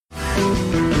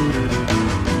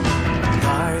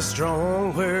Thy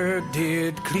strong word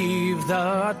did cleave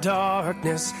the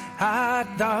darkness.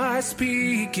 At thy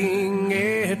speaking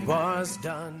it was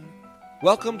done.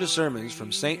 Welcome to sermons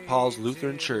from St. Paul's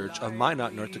Lutheran Church of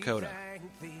Minot, North Dakota.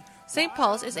 St.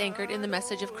 Paul's is anchored in the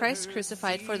message of Christ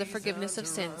crucified for the forgiveness of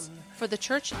sins, for the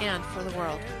church and for the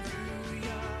world.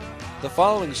 The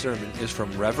following sermon is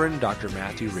from Reverend Dr.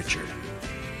 Matthew Richard.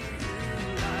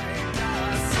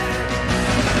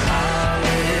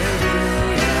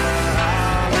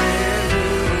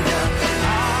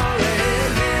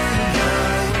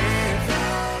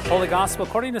 Holy Gospel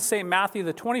according to St. Matthew,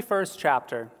 the 21st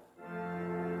chapter.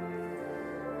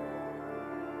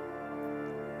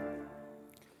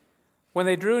 When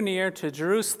they drew near to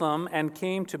Jerusalem and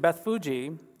came to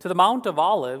Bethphage, to the Mount of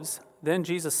Olives, then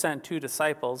Jesus sent 2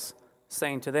 disciples,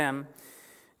 saying to them,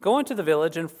 "Go into the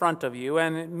village in front of you,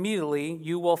 and immediately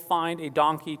you will find a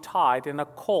donkey tied and a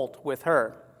colt with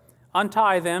her.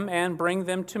 Untie them and bring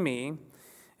them to me.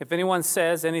 If anyone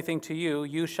says anything to you,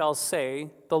 you shall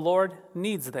say, 'The Lord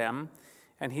needs them,'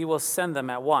 and he will send them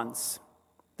at once."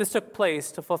 This took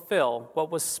place to fulfill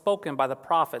what was spoken by the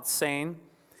prophets, saying,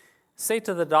 "Say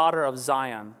to the daughter of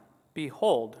Zion,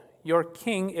 Behold, your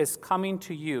king is coming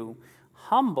to you,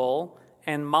 humble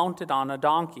and mounted on a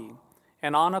donkey,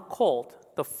 and on a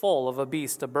colt, the foal of a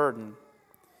beast of burden."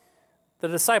 The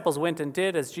disciples went and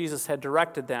did as Jesus had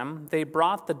directed them. They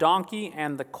brought the donkey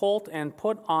and the colt and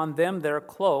put on them their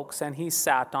cloaks, and he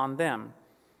sat on them.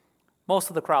 Most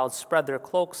of the crowd spread their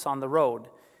cloaks on the road,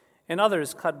 and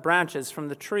others cut branches from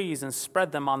the trees and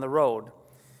spread them on the road.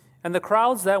 And the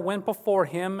crowds that went before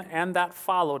him and that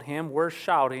followed him were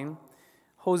shouting,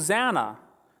 "Hosanna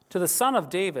to the Son of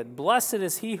David! Blessed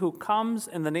is he who comes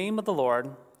in the name of the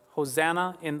Lord!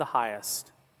 Hosanna in the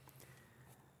highest!"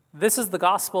 This is the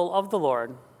gospel of the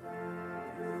Lord.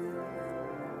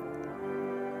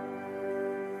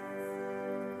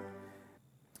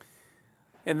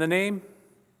 In the name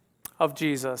of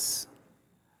Jesus,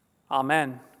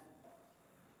 Amen.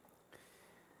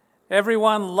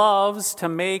 Everyone loves to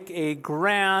make a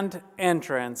grand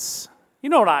entrance. You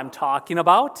know what I'm talking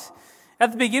about.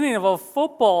 At the beginning of a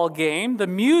football game, the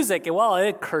music,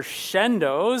 it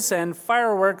crescendos and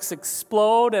fireworks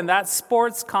explode, and that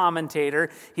sports commentator,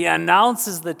 he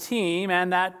announces the team,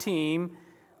 and that team,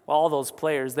 all those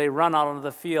players, they run out onto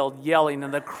the field yelling,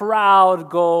 and the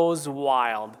crowd goes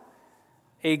wild.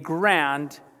 A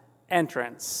grand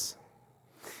entrance.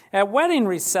 At wedding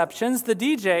receptions, the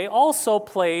DJ also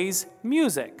plays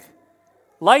music.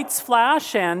 Lights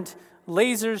flash and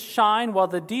lasers shine while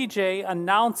the DJ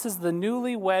announces the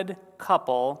newlywed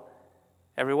couple.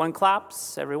 Everyone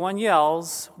claps, everyone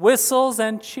yells, whistles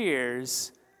and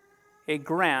cheers. A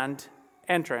grand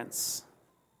entrance.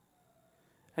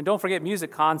 And don't forget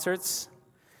music concerts.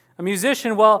 A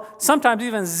musician will sometimes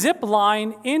even zip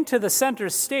line into the center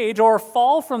stage or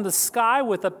fall from the sky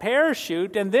with a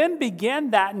parachute and then begin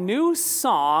that new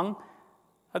song,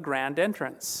 a grand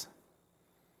entrance.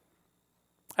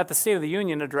 At the State of the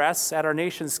Union address at our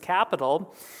nation's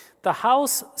capital, the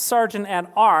House Sergeant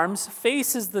at Arms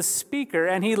faces the Speaker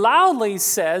and he loudly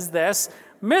says this,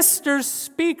 "Mr.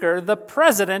 Speaker, the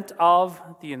President of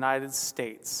the United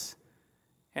States."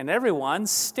 And everyone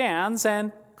stands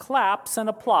and claps and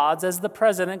applauds as the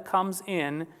President comes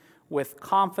in with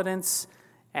confidence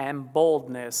and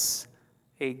boldness,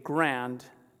 a grand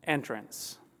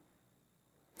entrance.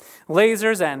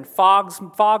 Lasers and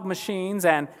fog machines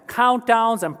and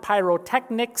countdowns and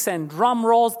pyrotechnics and drum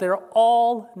rolls, they're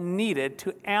all needed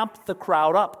to amp the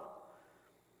crowd up.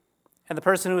 And the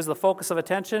person who is the focus of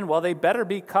attention, they better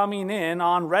be coming in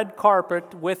on red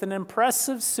carpet with an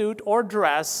impressive suit or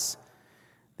dress.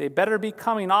 They better be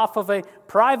coming off of a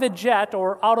private jet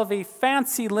or out of a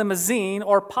fancy limousine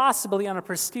or possibly on a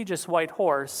prestigious white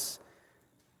horse.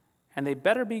 And they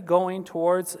better be going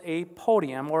towards a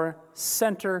podium or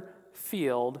center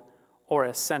field or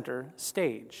a center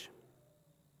stage.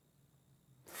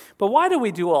 But why do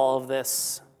we do all of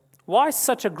this? Why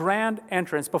such a grand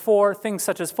entrance before things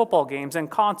such as football games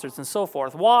and concerts and so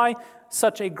forth? Why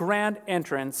such a grand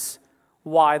entrance?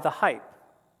 Why the hype?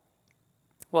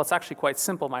 Well, it's actually quite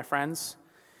simple, my friends.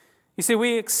 You see,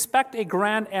 we expect a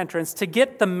grand entrance to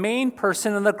get the main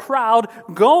person in the crowd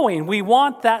going. We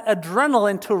want that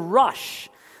adrenaline to rush.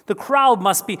 The crowd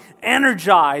must be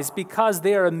energized because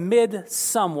they are amid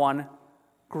someone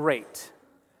great.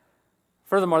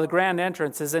 Furthermore, the grand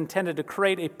entrance is intended to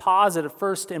create a positive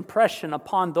first impression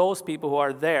upon those people who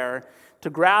are there, to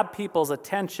grab people's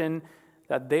attention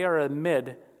that they are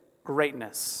amid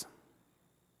greatness.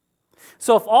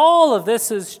 So if all of this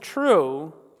is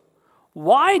true,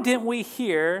 why didn't we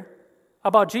hear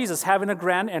about Jesus having a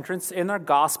grand entrance in our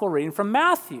gospel reading from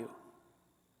Matthew?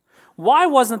 Why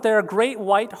wasn't there a great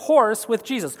white horse with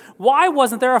Jesus? Why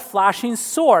wasn't there a flashing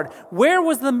sword? Where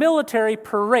was the military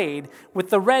parade with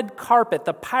the red carpet,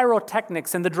 the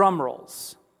pyrotechnics, and the drum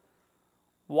rolls?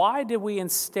 Why did we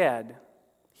instead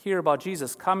hear about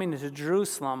Jesus coming into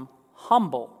Jerusalem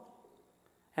humble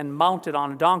and mounted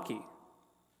on a donkey?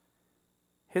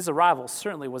 His arrival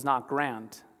certainly was not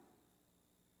grand.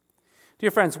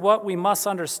 Dear friends, what we must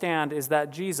understand is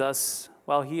that Jesus,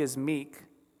 well, he is meek.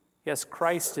 Yes,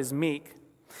 Christ is meek.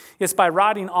 Yes, by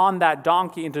riding on that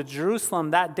donkey into Jerusalem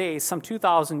that day, some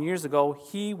 2,000 years ago,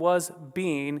 he was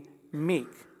being meek.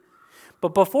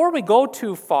 But before we go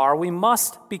too far, we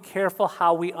must be careful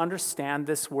how we understand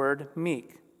this word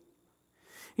meek.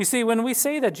 You see, when we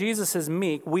say that Jesus is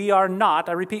meek, we are not,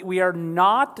 I repeat, we are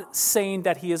not saying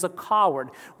that he is a coward.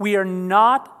 We are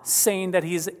not saying that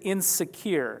he is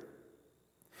insecure.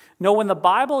 No, when the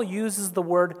Bible uses the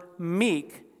word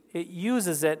meek, it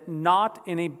uses it not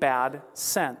in a bad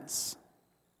sense.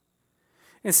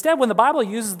 Instead, when the Bible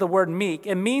uses the word meek,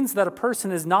 it means that a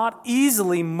person is not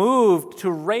easily moved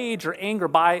to rage or anger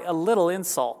by a little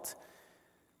insult.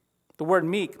 The word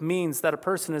meek means that a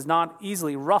person is not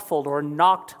easily ruffled or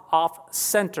knocked off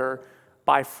center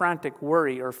by frantic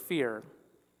worry or fear.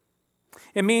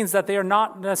 It means that they are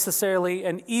not necessarily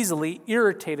and easily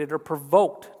irritated or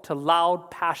provoked to loud,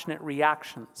 passionate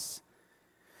reactions.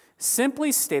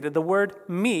 Simply stated, the word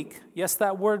meek, yes,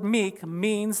 that word meek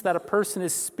means that a person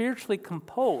is spiritually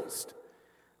composed.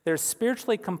 They're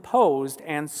spiritually composed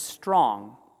and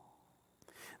strong.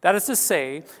 That is to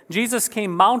say, Jesus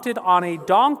came mounted on a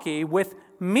donkey with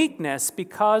meekness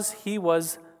because he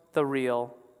was the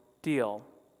real deal.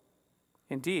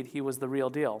 Indeed, he was the real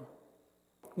deal.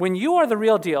 When you are the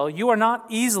real deal, you are not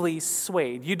easily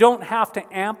swayed. You don't have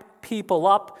to amp people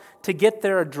up to get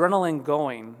their adrenaline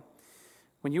going.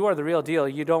 When you are the real deal,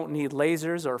 you don't need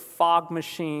lasers or fog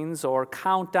machines or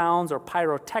countdowns or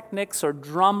pyrotechnics or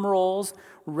drum rolls,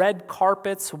 red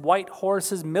carpets, white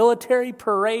horses, military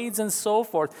parades, and so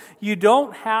forth. You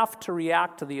don't have to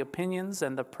react to the opinions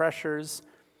and the pressures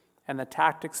and the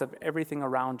tactics of everything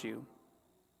around you.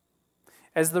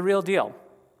 As the real deal,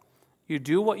 you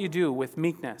do what you do with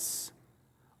meekness,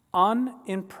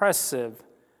 unimpressive,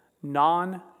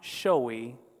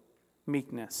 non-showy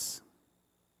meekness.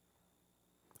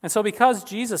 And so because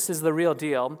Jesus is the real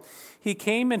deal, he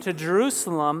came into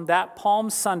Jerusalem that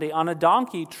Palm Sunday on a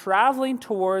donkey traveling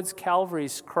towards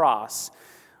Calvary's cross.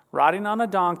 Riding on a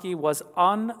donkey was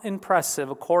unimpressive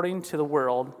according to the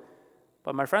world.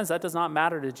 But my friends, that does not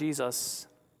matter to Jesus.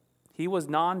 He was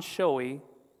non-showy.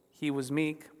 He was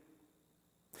meek.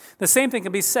 The same thing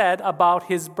can be said about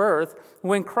his birth.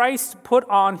 When Christ put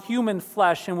on human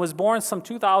flesh and was born some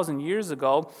 2,000 years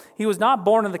ago, he was not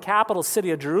born in the capital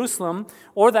city of Jerusalem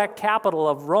or that capital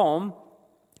of Rome,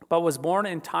 but was born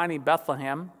in tiny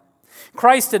Bethlehem.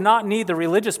 Christ did not need the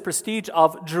religious prestige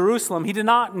of Jerusalem. He did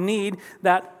not need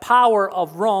that power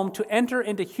of Rome to enter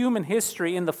into human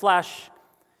history in the flesh.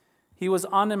 He was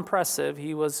unimpressive.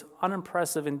 He was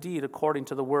unimpressive indeed according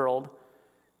to the world.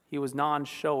 He was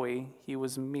non-showy. He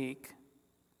was meek.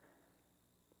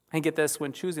 And get this,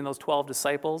 when choosing those 12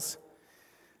 disciples,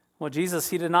 well, Jesus,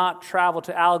 he did not travel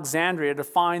to Alexandria to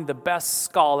find the best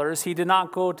scholars. He did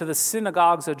not go to the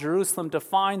synagogues of Jerusalem to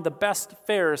find the best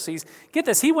Pharisees. Get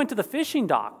this, he went to the fishing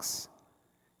docks.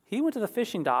 He went to the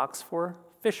fishing docks for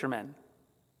fishermen.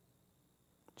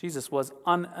 Jesus was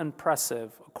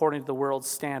unimpressive according to the world's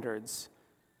standards.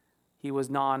 He was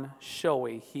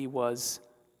non-showy. He was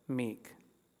meek.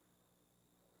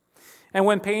 And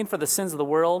when paying for the sins of the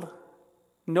world,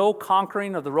 no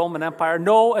conquering of the Roman Empire,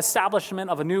 no establishment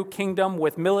of a new kingdom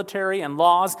with military and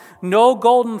laws, no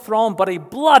golden throne, but a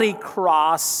bloody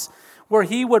cross where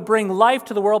he would bring life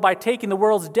to the world by taking the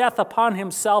world's death upon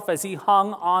himself as he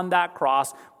hung on that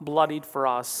cross, bloodied for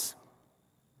us.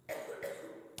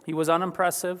 He was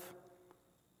unimpressive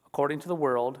according to the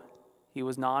world. He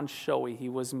was non-showy. He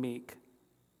was meek.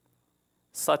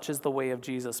 Such is the way of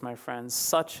Jesus, my friends.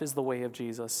 Such is the way of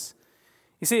Jesus.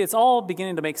 You see, it's all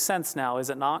beginning to make sense now,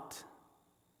 is it not?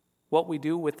 What we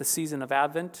do with the season of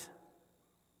Advent.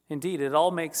 Indeed, it all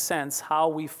makes sense how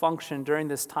we function during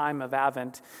this time of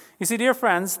Advent. You see, dear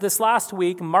friends, this last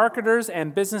week, marketers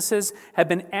and businesses have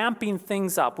been amping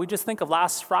things up. We just think of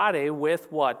last Friday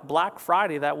with what? Black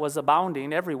Friday that was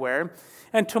abounding everywhere.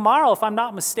 And tomorrow, if I'm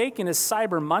not mistaken, is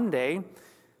Cyber Monday.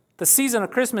 The season of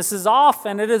Christmas is off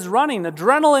and it is running.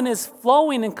 Adrenaline is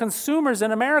flowing and consumers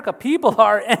in America, people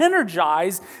are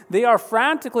energized. They are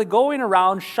frantically going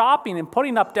around shopping and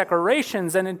putting up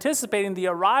decorations and anticipating the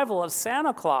arrival of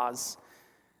Santa Claus.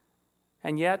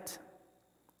 And yet,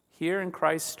 Here in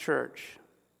Christ's church,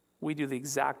 we do the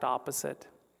exact opposite.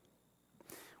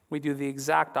 We do the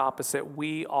exact opposite.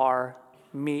 We are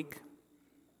meek.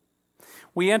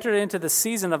 We entered into the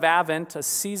season of Advent, a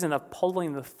season of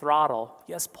pulling the throttle.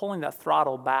 Yes, pulling that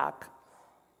throttle back.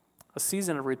 A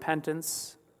season of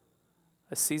repentance,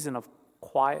 a season of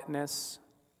quietness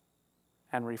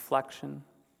and reflection.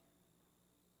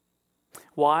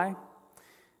 Why?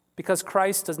 Because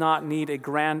Christ does not need a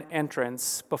grand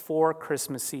entrance before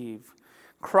Christmas Eve.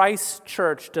 Christ's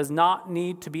church does not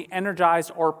need to be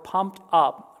energized or pumped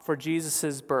up for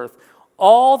Jesus' birth.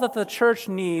 All that the church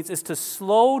needs is to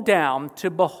slow down,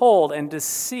 to behold, and to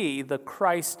see the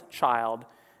Christ child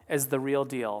as the real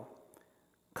deal,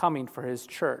 coming for his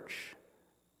church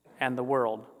and the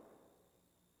world.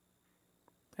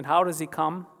 And how does he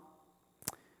come?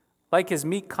 Like his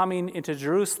meek coming into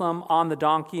Jerusalem on the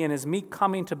donkey and his meek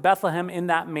coming to Bethlehem in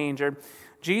that manger,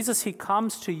 Jesus, he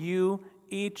comes to you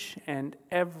each and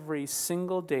every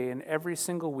single day and every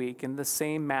single week in the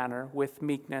same manner with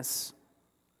meekness.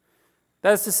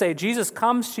 That is to say, Jesus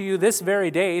comes to you this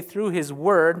very day through his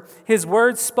word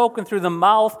spoken through the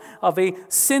mouth of a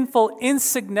sinful,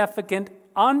 insignificant,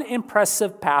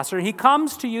 unimpressive pastor. He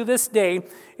comes to you this day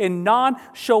in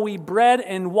non-showy bread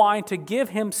and wine to give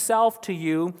himself to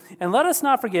you. And let us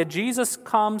not forget, Jesus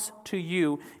comes to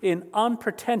you in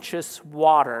unpretentious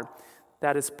water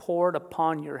that is poured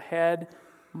upon your head,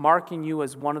 marking you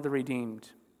as one of the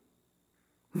redeemed.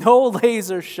 No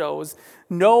laser shows,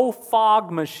 no fog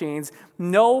machines,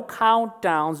 no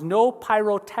countdowns, no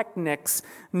pyrotechnics,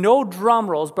 no drum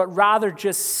rolls, but rather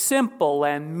just simple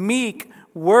and meek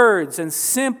words and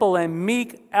simple and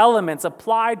meek elements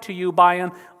applied to you by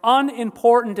an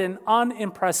unimportant and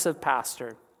unimpressive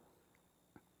pastor.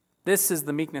 This is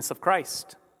the meekness of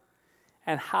Christ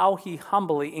and how he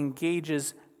humbly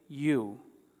engages you,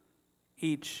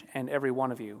 each and every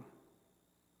one of you.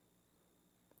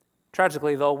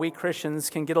 Tragically, though, we Christians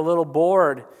can get a little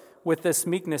bored with this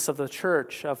meekness of the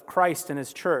church, of Christ and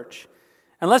his church.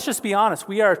 And let's just be honest,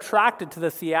 we are attracted to the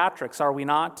theatrics, are we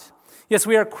not? Yes,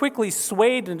 we are quickly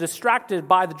swayed and distracted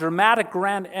by the dramatic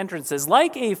grand entrances.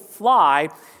 Like a fly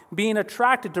being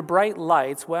attracted to bright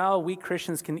lights, well, we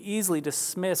Christians can easily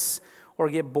dismiss or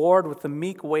get bored with the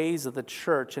meek ways of the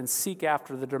church and seek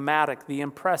after the dramatic, the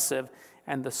impressive,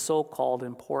 and the so-called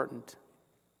important.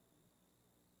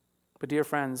 But dear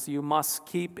friends, you must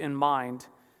keep in mind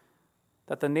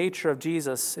that the nature of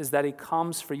Jesus is that he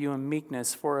comes for you in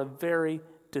meekness for a very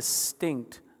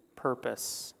distinct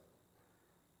purpose.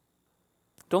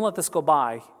 Don't let this go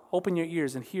by. Open your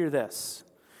ears and hear this.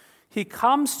 He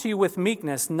comes to you with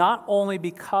meekness not only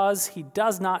because he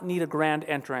does not need a grand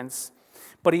entrance,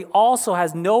 but he also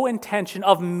has no intention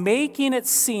of making it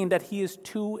seem that he is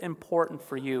too important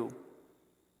for you.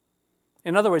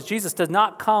 In other words, Jesus does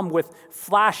not come with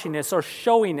flashiness or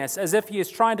showiness as if he is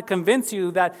trying to convince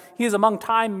you that he is among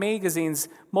Time magazine's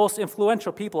most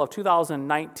influential people of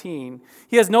 2019.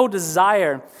 He has no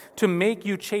desire to make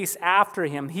you chase after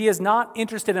him. He is not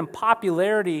interested in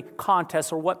popularity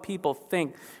contests or what people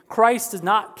think. Christ does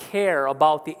not care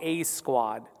about the A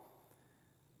squad,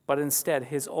 but instead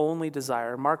his only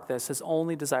desire, mark this, his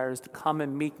only desire is to come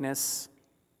in meekness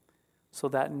so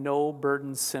that no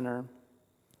burdened sinner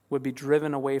would be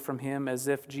driven away from him as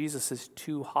if Jesus is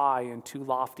too high and too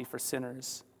lofty for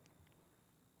sinners.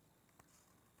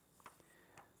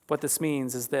 What this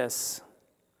means is this: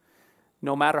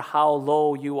 no matter how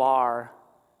low you are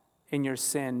in your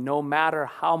sin, no matter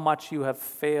how much you have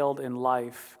failed in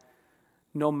life,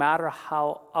 no matter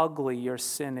how ugly your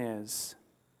sin is,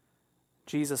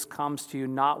 Jesus comes to you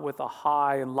not with a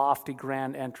high and lofty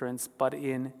grand entrance, but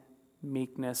in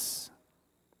meekness,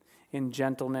 in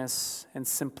gentleness and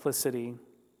simplicity,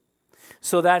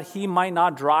 so that he might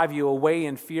not drive you away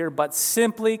in fear, but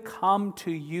simply come to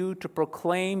you to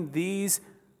proclaim these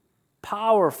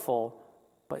powerful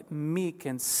but meek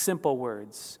and simple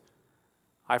words: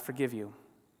 I forgive you.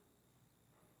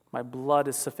 My blood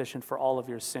is sufficient for all of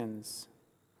your sins.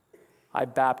 I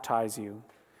baptize you.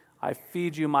 I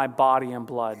feed you my body and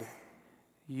blood.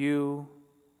 You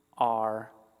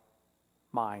are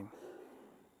mine.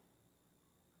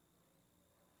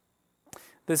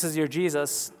 This is your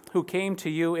Jesus who came to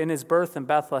you in his birth in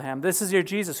Bethlehem. This is your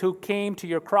Jesus who came to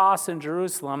your cross in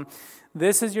Jerusalem.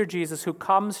 This is your Jesus who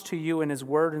comes to you in his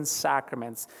word and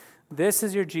sacraments. This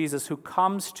is your Jesus who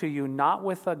comes to you not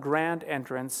with a grand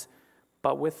entrance,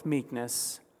 but with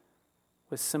meekness,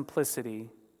 with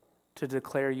simplicity, to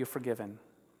declare you forgiven.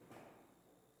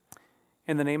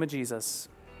 In the name of Jesus,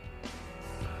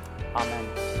 amen.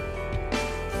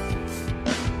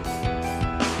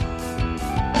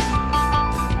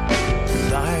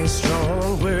 Thy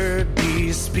strong word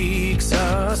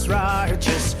us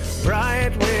righteous,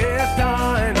 bright with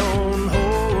thine own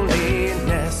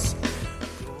holiness.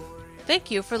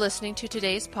 Thank you for listening to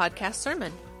today's podcast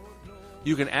sermon.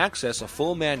 You can access a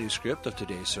full manuscript of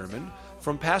today's sermon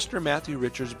from Pastor Matthew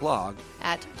Richard's blog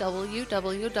At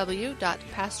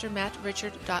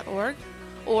www.pastormattrichard.org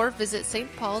or visit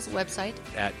St. Paul's website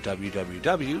at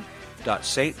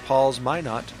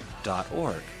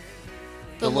www.stpaulsminot.org.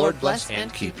 The Lord bless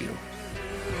and keep you.